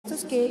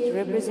skate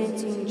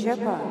representing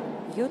Japan,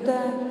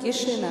 Yuto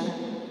Kishina.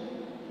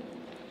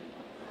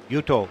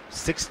 Yuto,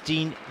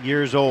 16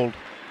 years old.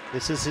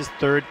 This is his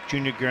third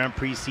Junior Grand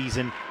Prix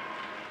season.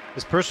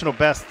 His personal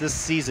best this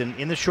season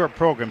in the short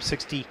program,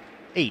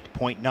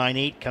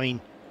 68.98, coming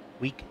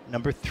week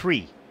number 3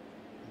 in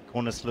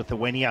Kaunas,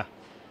 Lithuania.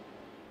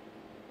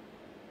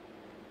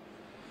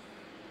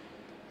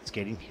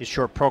 Skating his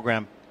short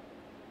program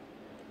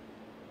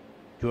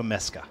to a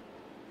Meska.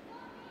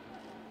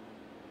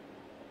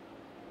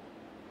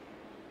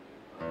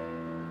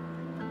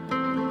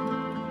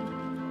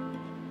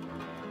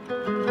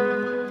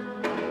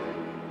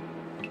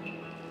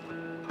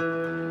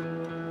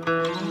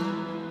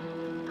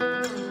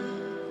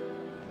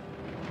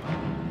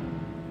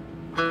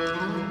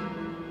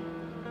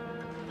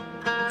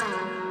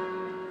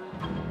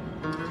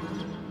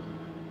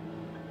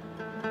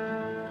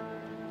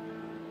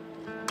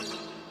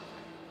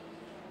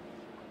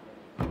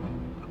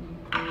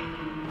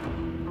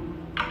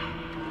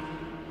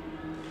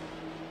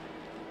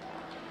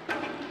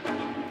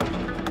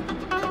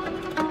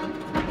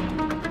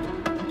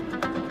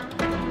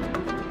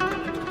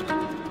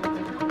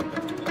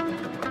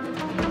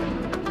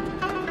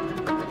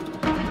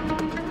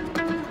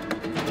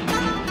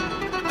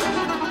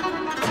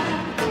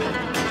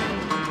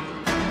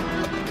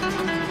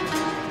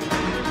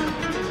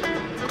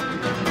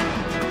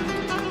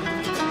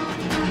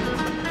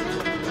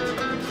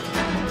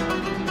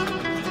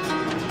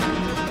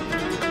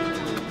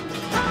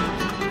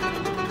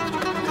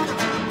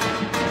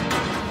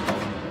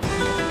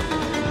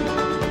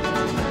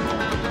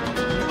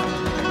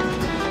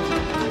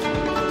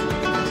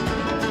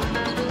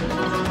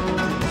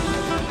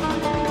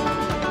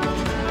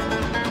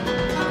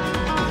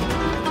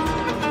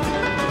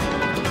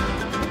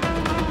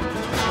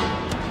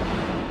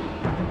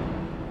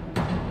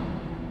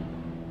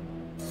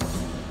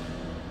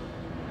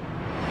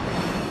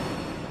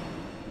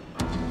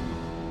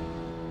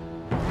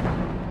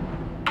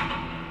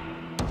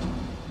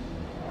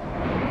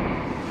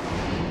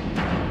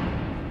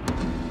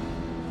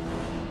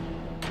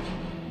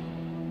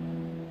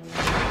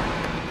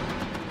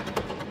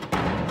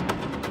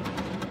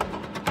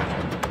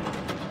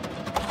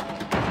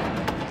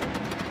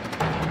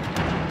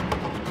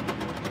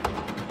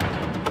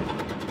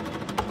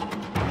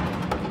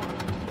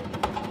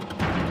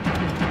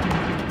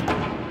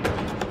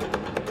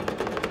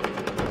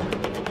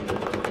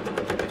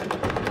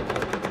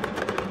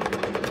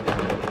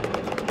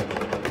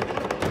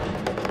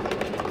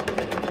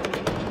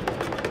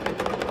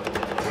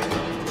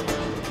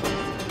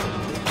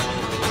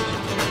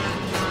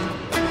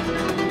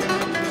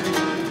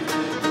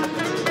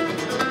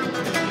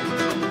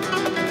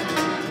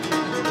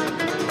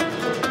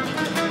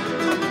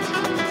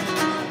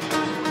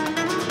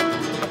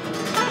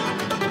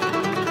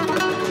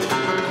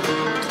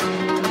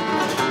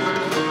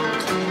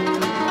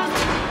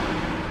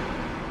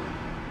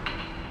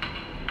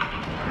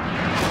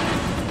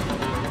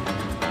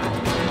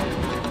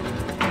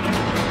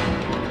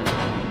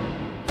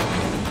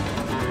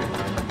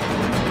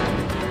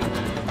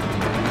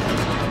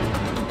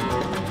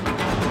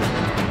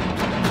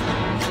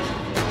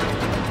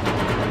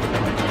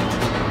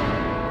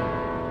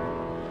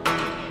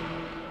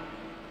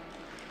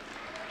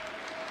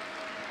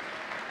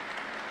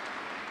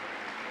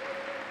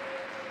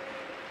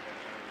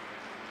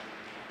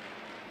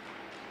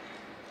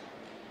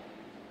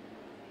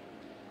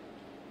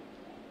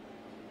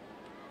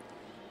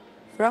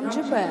 From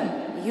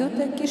Japan,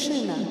 Yuto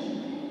Kishina.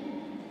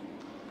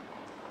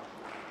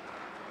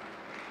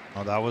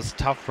 Oh, that was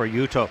tough for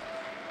Yuto.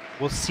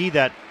 We'll see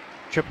that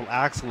triple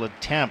axel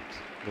attempt.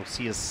 You'll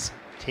see his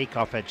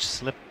takeoff edge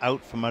slip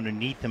out from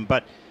underneath him.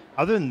 But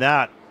other than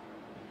that,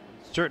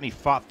 certainly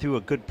fought through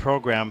a good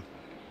program.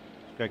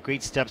 Got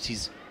great steps.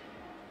 He's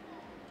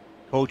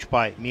coached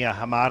by Mia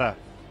Hamada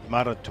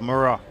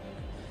Tamura,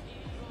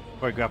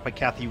 choreographed by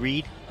Kathy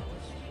Reed.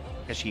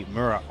 Keshi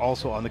Mura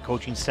also on the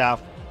coaching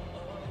staff.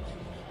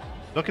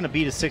 Looking to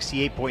beat a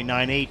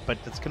 68.98, but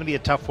it's going to be a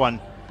tough one.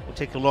 We'll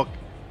take a look.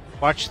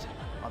 Watch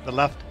on the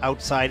left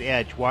outside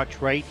edge. Watch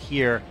right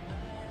here.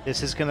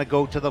 This is going to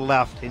go to the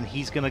left, and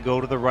he's going to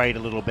go to the right a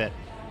little bit.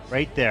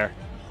 Right there.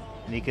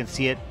 And you can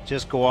see it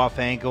just go off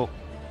angle.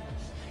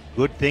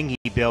 Good thing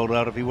he bailed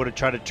out. If he would have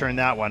tried to turn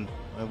that one,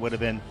 it would have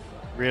been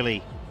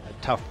really a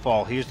tough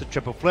fall. Here's the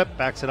triple flip.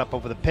 Backs it up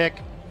over the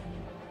pick.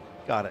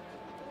 Got it.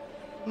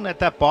 Didn't let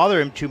that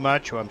bother him too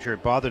much. Well, I'm sure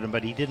it bothered him,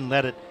 but he didn't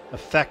let it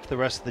affect the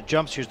rest of the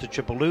jumps. Here's the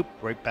triple loop,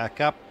 right back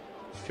up.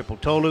 Triple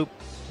toe loop.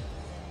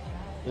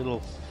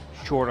 Little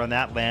short on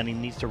that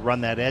landing. Needs to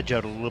run that edge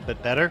out a little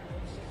bit better.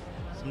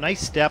 Some nice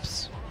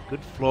steps,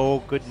 good flow,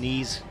 good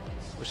knees.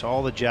 Of course,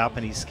 all the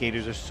Japanese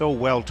skaters are so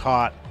well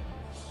taught.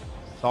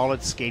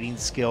 Solid skating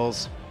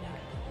skills.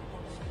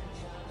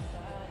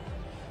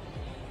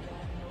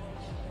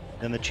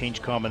 Then the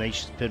change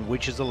combination spin,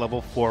 which is a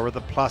level 4 with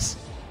a plus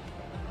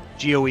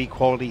GOE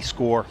quality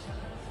score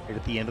right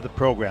at the end of the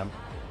program.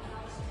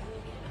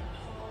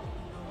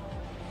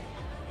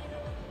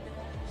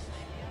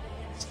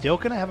 Still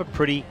going to have a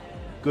pretty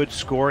good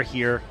score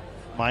here,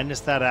 minus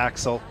that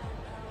axle,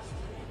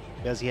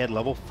 because he had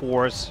level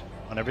 4s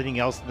on everything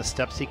else in the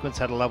step sequence,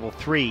 had a level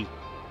 3.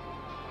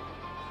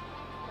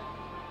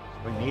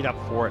 So he made up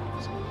for it,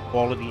 some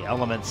quality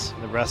elements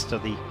in the rest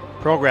of the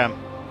program.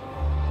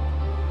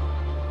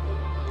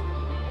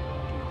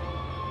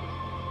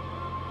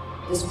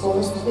 The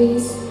scores,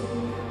 please.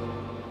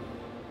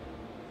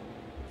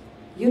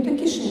 Yuto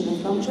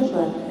Kishina from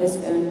Japan has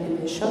earned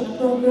in the short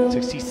program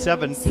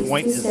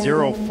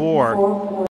 67.04.